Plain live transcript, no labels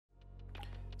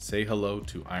Say hello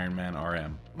to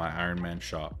IronmanRM, my Ironman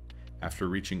shop. After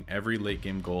reaching every late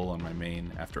game goal on my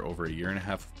main after over a year and a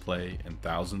half of play and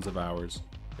thousands of hours,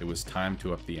 it was time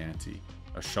to up the ante.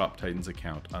 A Shop Titans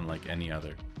account unlike any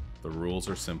other. The rules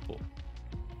are simple.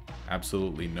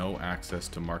 Absolutely no access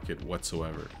to market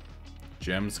whatsoever.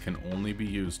 Gems can only be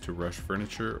used to rush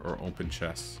furniture or open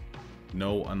chests.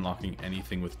 No unlocking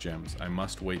anything with gems. I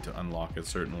must wait to unlock at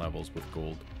certain levels with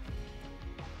gold.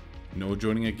 No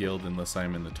joining a guild unless I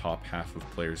am in the top half of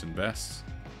players and vests.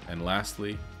 And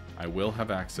lastly, I will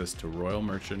have access to Royal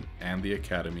Merchant and the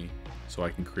Academy, so I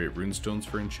can create runestones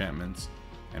for enchantments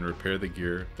and repair the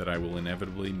gear that I will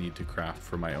inevitably need to craft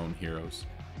for my own heroes.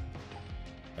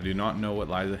 I do not know what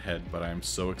lies ahead, but I am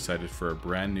so excited for a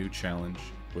brand new challenge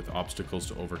with obstacles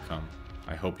to overcome.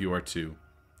 I hope you are too.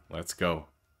 Let's go.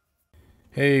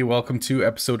 Hey, welcome to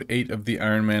episode 8 of the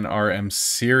IronmanRM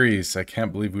series. I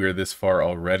can't believe we are this far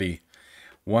already.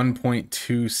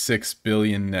 1.26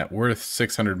 billion net worth,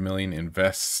 600 million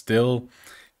invest still.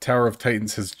 Tower of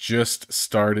Titans has just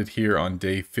started here on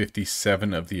day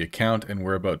 57 of the account, and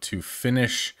we're about to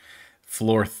finish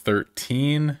floor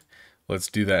 13. Let's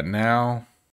do that now.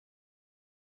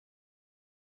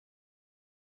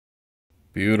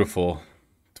 Beautiful.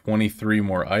 23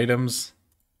 more items.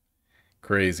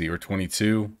 Crazy, or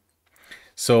 22.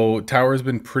 So tower has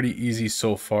been pretty easy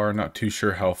so far. Not too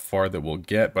sure how far that we'll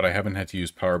get, but I haven't had to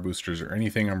use power boosters or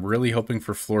anything. I'm really hoping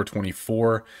for floor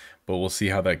 24, but we'll see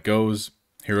how that goes.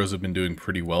 Heroes have been doing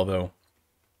pretty well though.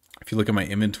 If you look at my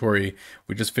inventory,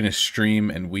 we just finished stream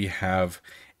and we have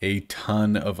a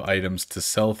ton of items to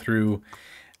sell through.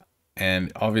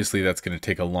 And obviously that's going to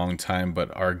take a long time,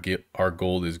 but our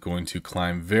gold is going to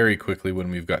climb very quickly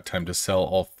when we've got time to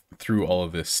sell through all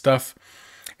of this stuff.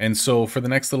 And so for the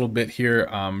next little bit here,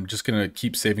 I'm just going to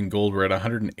keep saving gold. We're at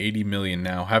 180 million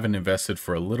now. Haven't invested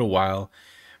for a little while,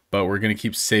 but we're going to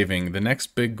keep saving. The next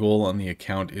big goal on the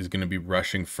account is going to be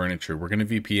rushing furniture. We're going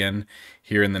to VPN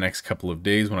here in the next couple of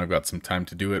days when I've got some time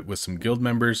to do it with some guild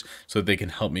members so that they can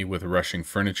help me with rushing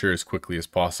furniture as quickly as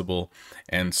possible.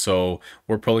 And so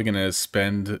we're probably going to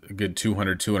spend a good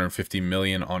 250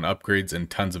 million on upgrades and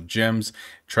tons of gems,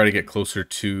 try to get closer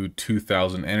to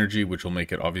 2,000 energy, which will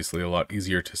make it obviously a lot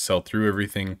easier to sell through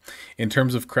everything. In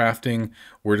terms of crafting,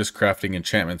 we're just crafting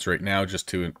enchantments right now just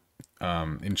to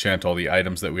enchant all the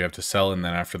items that we have to sell, and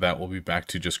then after that we'll be back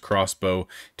to just crossbow,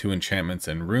 2 enchantments,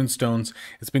 and runestones.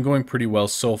 It's been going pretty well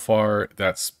so far.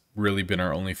 That's really been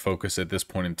our only focus at this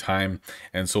point in time,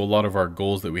 and so a lot of our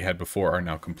goals that we had before are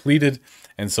now completed,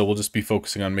 and so we'll just be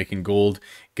focusing on making gold,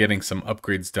 getting some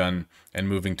upgrades done, and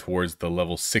moving towards the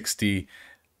level 60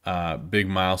 big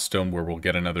milestone where we'll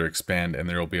get another expand, and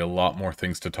there will be a lot more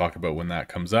things to talk about when that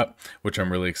comes up, which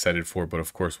I'm really excited for, but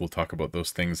of course we'll talk about those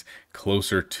things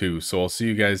closer to. So I'll see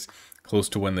you guys close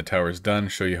to when the tower is done,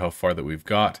 show you how far that we've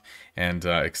got, and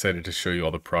excited to show you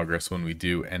all the progress when we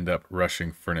do end up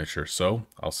rushing furniture. So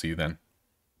I'll see you then.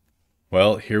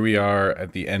 Well, here we are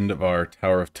at the end of our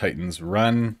Tower of Titans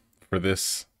run for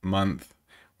this month.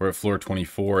 We're at floor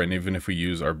 24, and even if we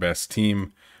use our best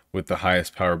team with the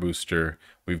highest power booster,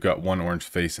 we've got 1 orange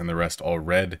face and the rest all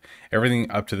red. Everything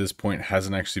up to this point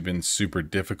hasn't actually been super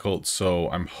difficult, so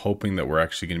I'm hoping that we're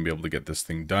actually going to be able to get this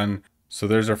thing done. So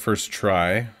there's our first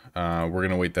try. We're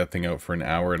going to wait that thing out for an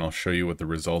hour and I'll show you what the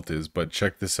result is. But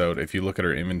check this out. If you look at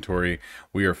our inventory,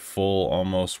 we are full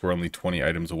almost. We're only 20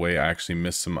 items away. I actually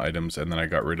missed some items and then I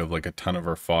got rid of like a ton of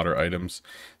our fodder items.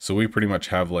 So we pretty much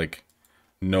have like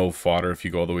no fodder. If you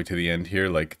go all the way to the end here,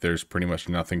 like there's pretty much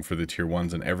nothing for the tier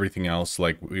 1s, and everything else,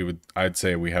 like I'd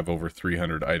say we have over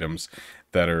 300 items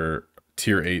that are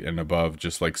tier 8 and above,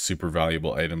 just like super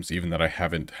valuable items, even that I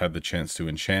haven't had the chance to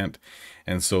enchant.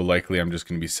 And so likely I'm just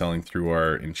going to be selling through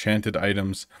our enchanted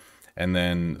items and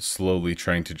then slowly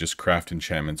trying to just craft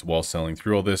enchantments while selling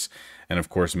through all this, and of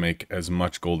course make as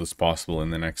much gold as possible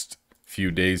in the next few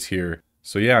days here.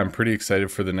 So yeah, I'm pretty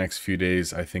excited for the next few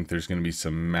days. I think there's going to be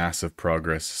some massive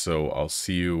progress, so I'll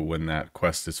see you when that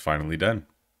quest is finally done.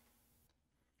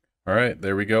 All right,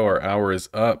 there we go. Our hour is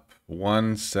up.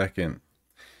 1 second.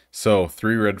 So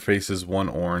 3 red faces, 1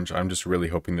 orange. I'm just really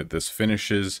hoping that this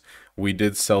finishes. We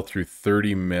did sell through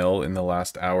 30 mil in the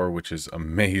last hour, which is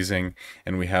amazing.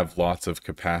 And we have lots of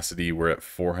capacity. We're at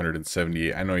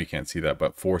 478. I know you can't see that,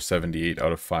 but 478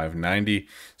 out of 590.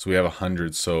 So we have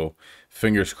 100. So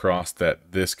fingers crossed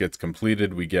that this gets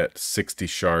completed. We get 60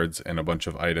 shards and a bunch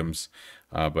of items,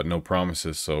 but no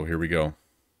promises. So here we go.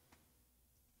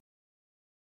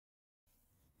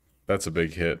 That's a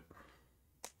big hit.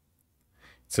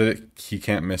 Said he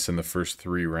can't miss in the first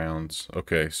 3 rounds.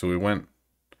 Okay, so we went.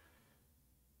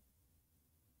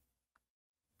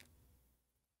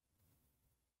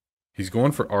 He's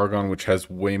going for Argon, which has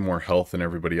way more health than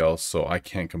everybody else, so I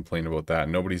can't complain about that.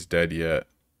 Nobody's dead yet.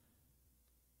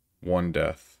 1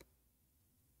 death.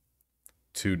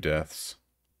 2 deaths.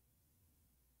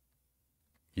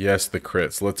 Yes, the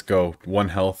crits. Let's go. 1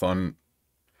 health on...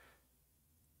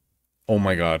 Oh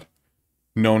my god.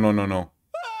 No, no, no, no.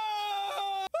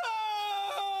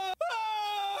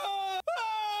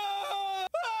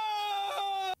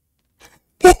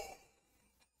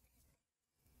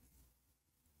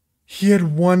 He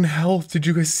had 1 health. Did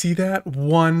you guys see that?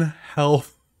 1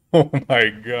 health. Oh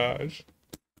my gosh.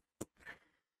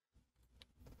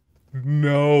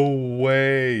 No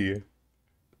way.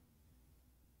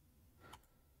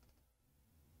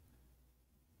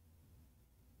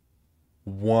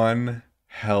 One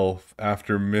health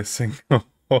after missing.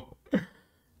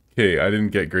 Okay, I didn't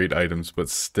get great items, but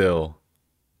still.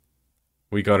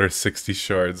 We got our 60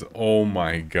 shards. Oh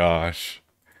my gosh.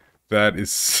 That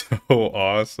is so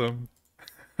awesome.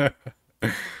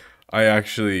 I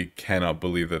actually cannot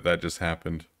believe that that just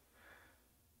happened.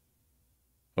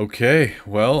 Okay,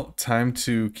 well, time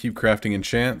to keep crafting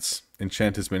enchants.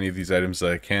 Enchant as many of these items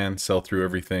as I can, sell through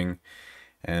everything,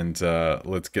 and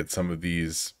let's get some of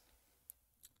these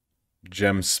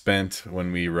gems spent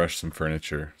when we rush some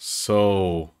furniture.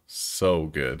 So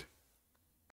good.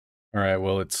 Alright,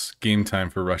 well, it's game time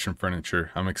for Russian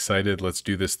furniture. I'm excited. Let's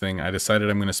do this thing. I decided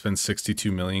I'm going to spend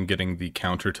 62 million getting the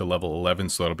counter to level 11,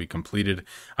 so that'll be completed.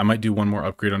 I might do one more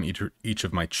upgrade on each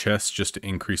of my chests just to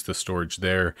increase the storage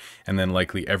there, and then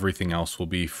likely everything else will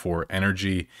be for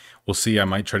energy. We'll see. I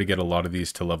might try to get a lot of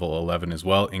these to level 11 as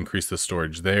well, increase the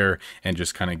storage there, and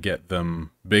just kind of get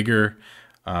them bigger.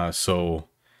 So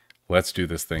let's do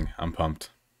this thing. I'm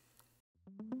pumped.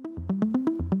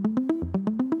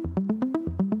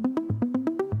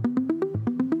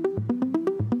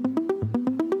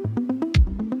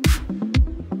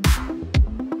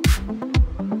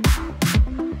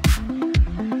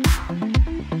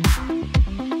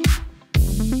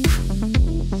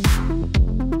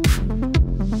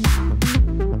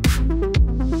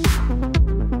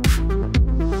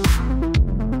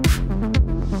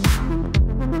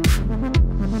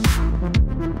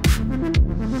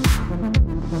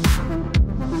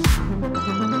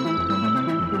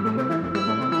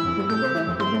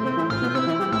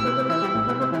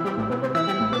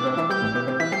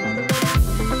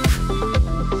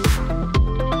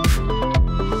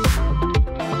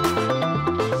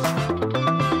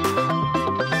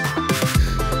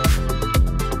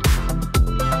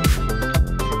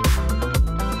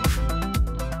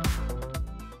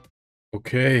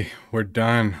 Okay, we're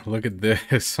done. Look at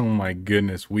this. Oh my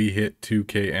goodness. We hit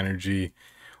 2k energy.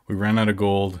 We ran out of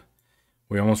gold.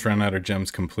 We almost ran out of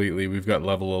gems completely. We've got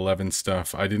level 11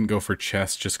 stuff. I didn't go for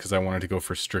chests just because I wanted to go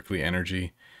for strictly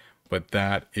energy. But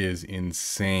that is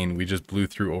insane. We just blew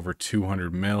through over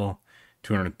 200 mil,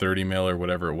 230 mil or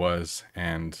whatever it was,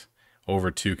 and over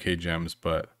 2k gems.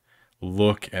 But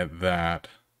look at that.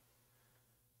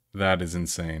 That is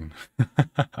insane.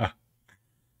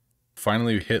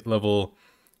 Finally, we hit level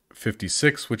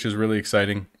 56, which is really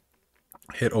exciting.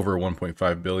 Hit over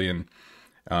 1.5 billion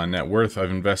net worth. I've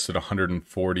invested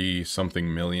 140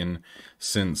 something million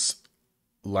since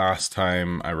last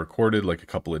time I recorded, like a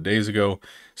couple of days ago.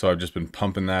 So I've just been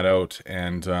pumping that out,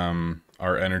 and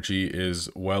our energy is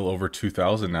well over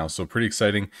 2,000 now. So pretty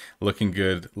exciting, looking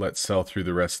good. Let's sell through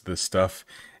the rest of this stuff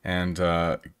and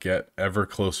get ever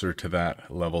closer to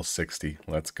that level 60.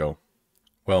 Let's go.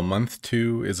 Well, month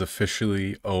 2 is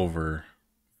officially over.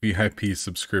 VIP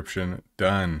subscription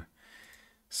done.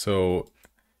 So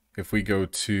if we go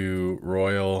to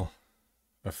Royal,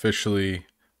 officially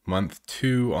month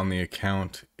 2 on the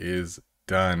account is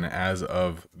done as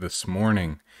of this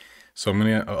morning. So I'm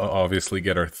going to obviously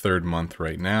get our 3rd month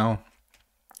right now.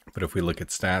 But if we look at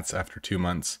stats after 2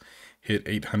 months, hit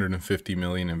 850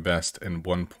 million invest and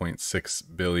 1.6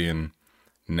 billion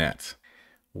net.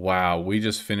 Wow, we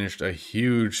just finished a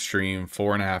huge stream,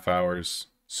 4.5 hours.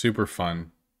 Super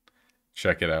fun.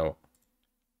 Check it out.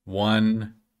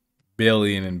 1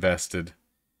 billion invested.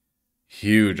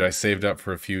 Huge. I saved up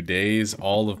for a few days,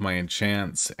 all of my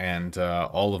enchants and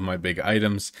all of my big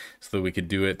items so that we could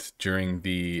do it during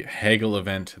the Haggle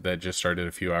event that just started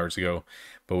a few hours ago.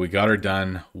 But we got her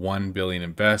done. 1 billion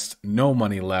invest, no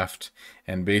money left,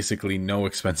 and basically no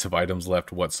expensive items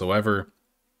left whatsoever.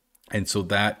 And so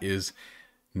that is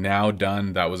now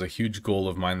done. That was a huge goal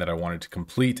of mine that I wanted to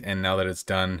complete, and now that it's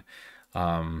done,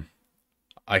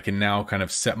 I can now kind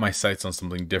of set my sights on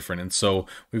something different. And so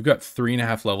we've got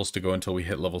 3.5 levels to go until we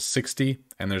hit level 60,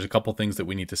 and there's a couple things that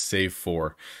we need to save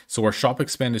for. So our shop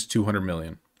expand is 200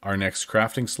 million. Our next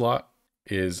crafting slot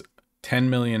is 10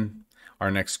 million.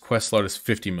 our next quest slot is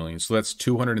 50 million. So that's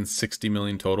 260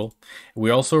 million total. We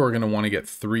also are going to want to get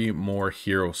 3 more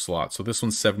hero slots. So this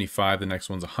one's 75, the next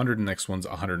one's 100, the next one's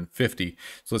 150.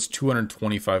 So that's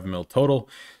 225 mil total.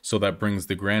 So that brings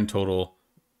the grand total,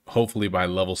 hopefully by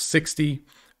level 60,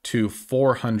 to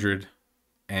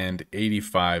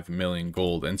 485 million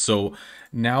gold. And so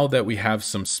now that we have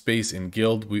some space in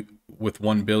guild, with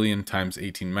 1 billion times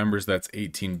 18 members, that's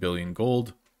 18 billion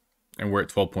gold, and we're at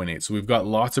 12.8. So we've got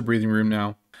lots of breathing room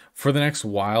now. For the next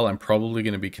while, I'm probably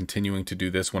going to be continuing to do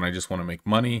this when I just want to make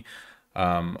money.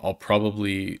 I'll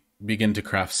probably begin to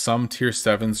craft some tier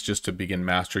 7s just to begin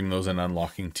mastering those and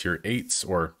unlocking tier 8s,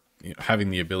 or having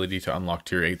the ability to unlock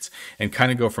tier 8s, and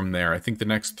kind of go from there. I think the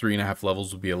next 3.5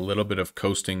 levels will be a little bit of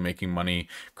coasting, making money,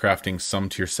 crafting some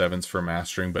tier 7s for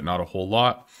mastering, but not a whole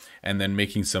lot, and then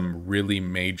making some really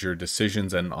major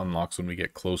decisions and unlocks when we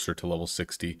get closer to level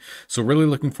 60. So really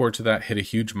looking forward to that. Hit a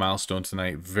huge milestone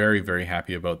tonight. Very, very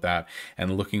happy about that,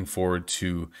 and looking forward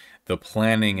to the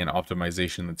planning and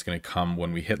optimization that's going to come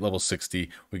when we hit level 60.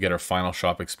 We get our final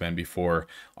shop expand before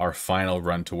our final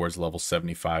run towards level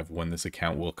 75, when this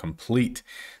account will complete.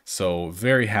 So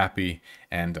very happy,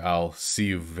 and I'll see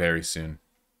you very soon.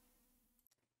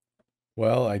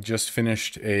 Well, I just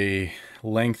finished a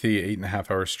lengthy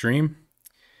 8.5-hour stream,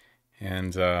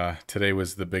 and today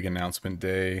was the big announcement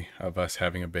day of us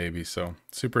having a baby, so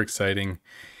super exciting.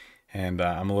 And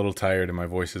I'm a little tired and my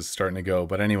voice is starting to go.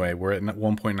 But anyway, we're at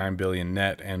 1.9 billion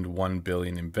net and 1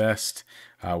 billion invest.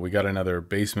 We got another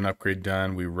basement upgrade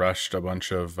done. We rushed a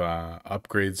bunch of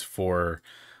upgrades for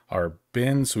our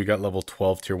bins. So we got level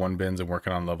 12 tier 1 bins and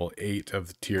working on level 8 of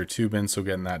the tier 2 bins. So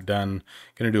getting that done.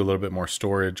 Going to do a little bit more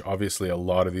storage. Obviously, a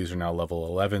lot of these are now level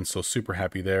 11. So super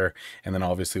happy there. And then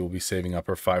obviously we'll be saving up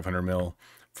our 500 mil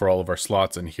for all of our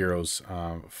slots and heroes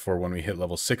for when we hit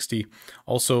level 60.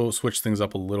 Also switch things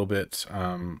up a little bit,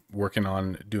 working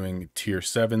on doing tier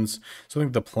 7s. So I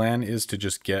think the plan is to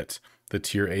just get the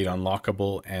tier 8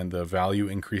 unlockable and the value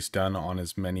increase done on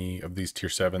as many of these tier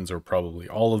 7s, or probably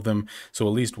all of them. So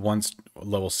at least once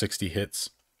level 60 hits,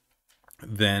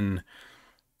 then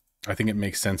I think it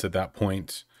makes sense at that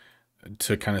point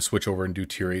to kind of switch over and do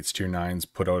tier 8s, tier 9s,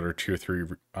 put out our tier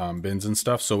 3 bins and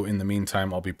stuff. So in the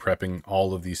meantime, I'll be prepping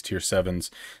all of these tier 7s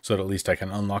so that at least I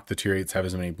can unlock the tier 8s, have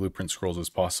as many blueprint scrolls as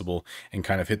possible, and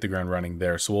kind of hit the ground running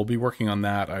there. So we'll be working on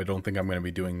that. I don't think I'm going to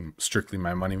be doing strictly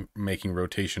my money making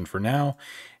rotation for now,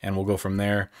 and we'll go from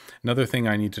there. Another thing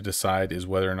I need to decide is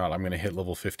whether or not I'm going to hit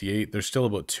level 58. There's still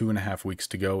about 2.5 weeks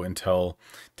to go until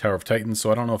Tower of Titans,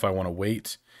 so I don't know if I want to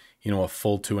wait a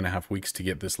full 2.5 weeks to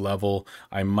get this level.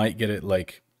 I might get it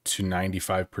like to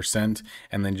 95%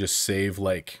 and then just save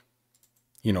like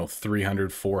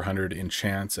 300, 400 in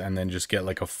chance, and then just get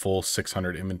like a full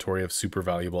 600 inventory of super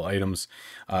valuable items,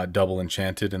 double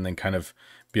enchanted, and then kind of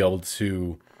be able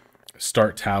to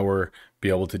start tower, be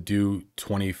able to do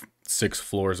 26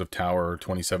 floors of tower or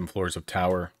 27 floors of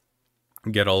tower,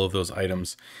 get all of those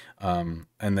items, and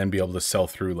then be able to sell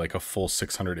through like a full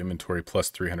 600 inventory plus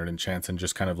 300 enchants, and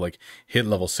just kind of like hit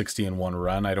level 60 in one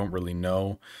run. I don't really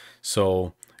know.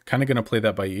 So kind of going to play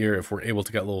that by ear. If we're able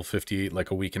to get level 58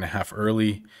 like a week and a half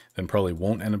early, then probably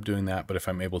won't end up doing that. But if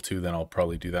I'm able to, then I'll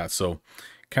probably do that. So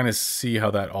kind of see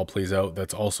how that all plays out.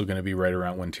 That's also going to be right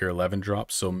around when tier 11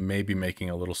 drops. So maybe making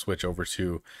a little switch over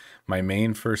to my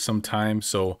main for some time.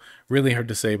 So really hard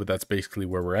to say, but that's basically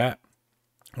where we're at,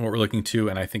 what we're looking to.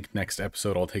 And I think next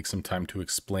episode I'll take some time to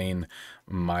explain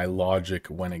my logic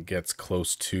when it gets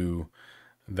close to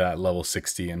that level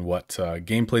 60, and what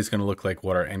gameplay is going to look like,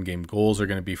 what our end game goals are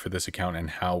going to be for this account, and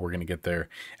how we're going to get there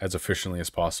as efficiently as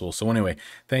possible. So anyway,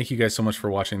 thank you guys so much for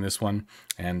watching this one,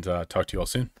 and talk to you all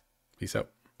soon. Peace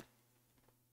out.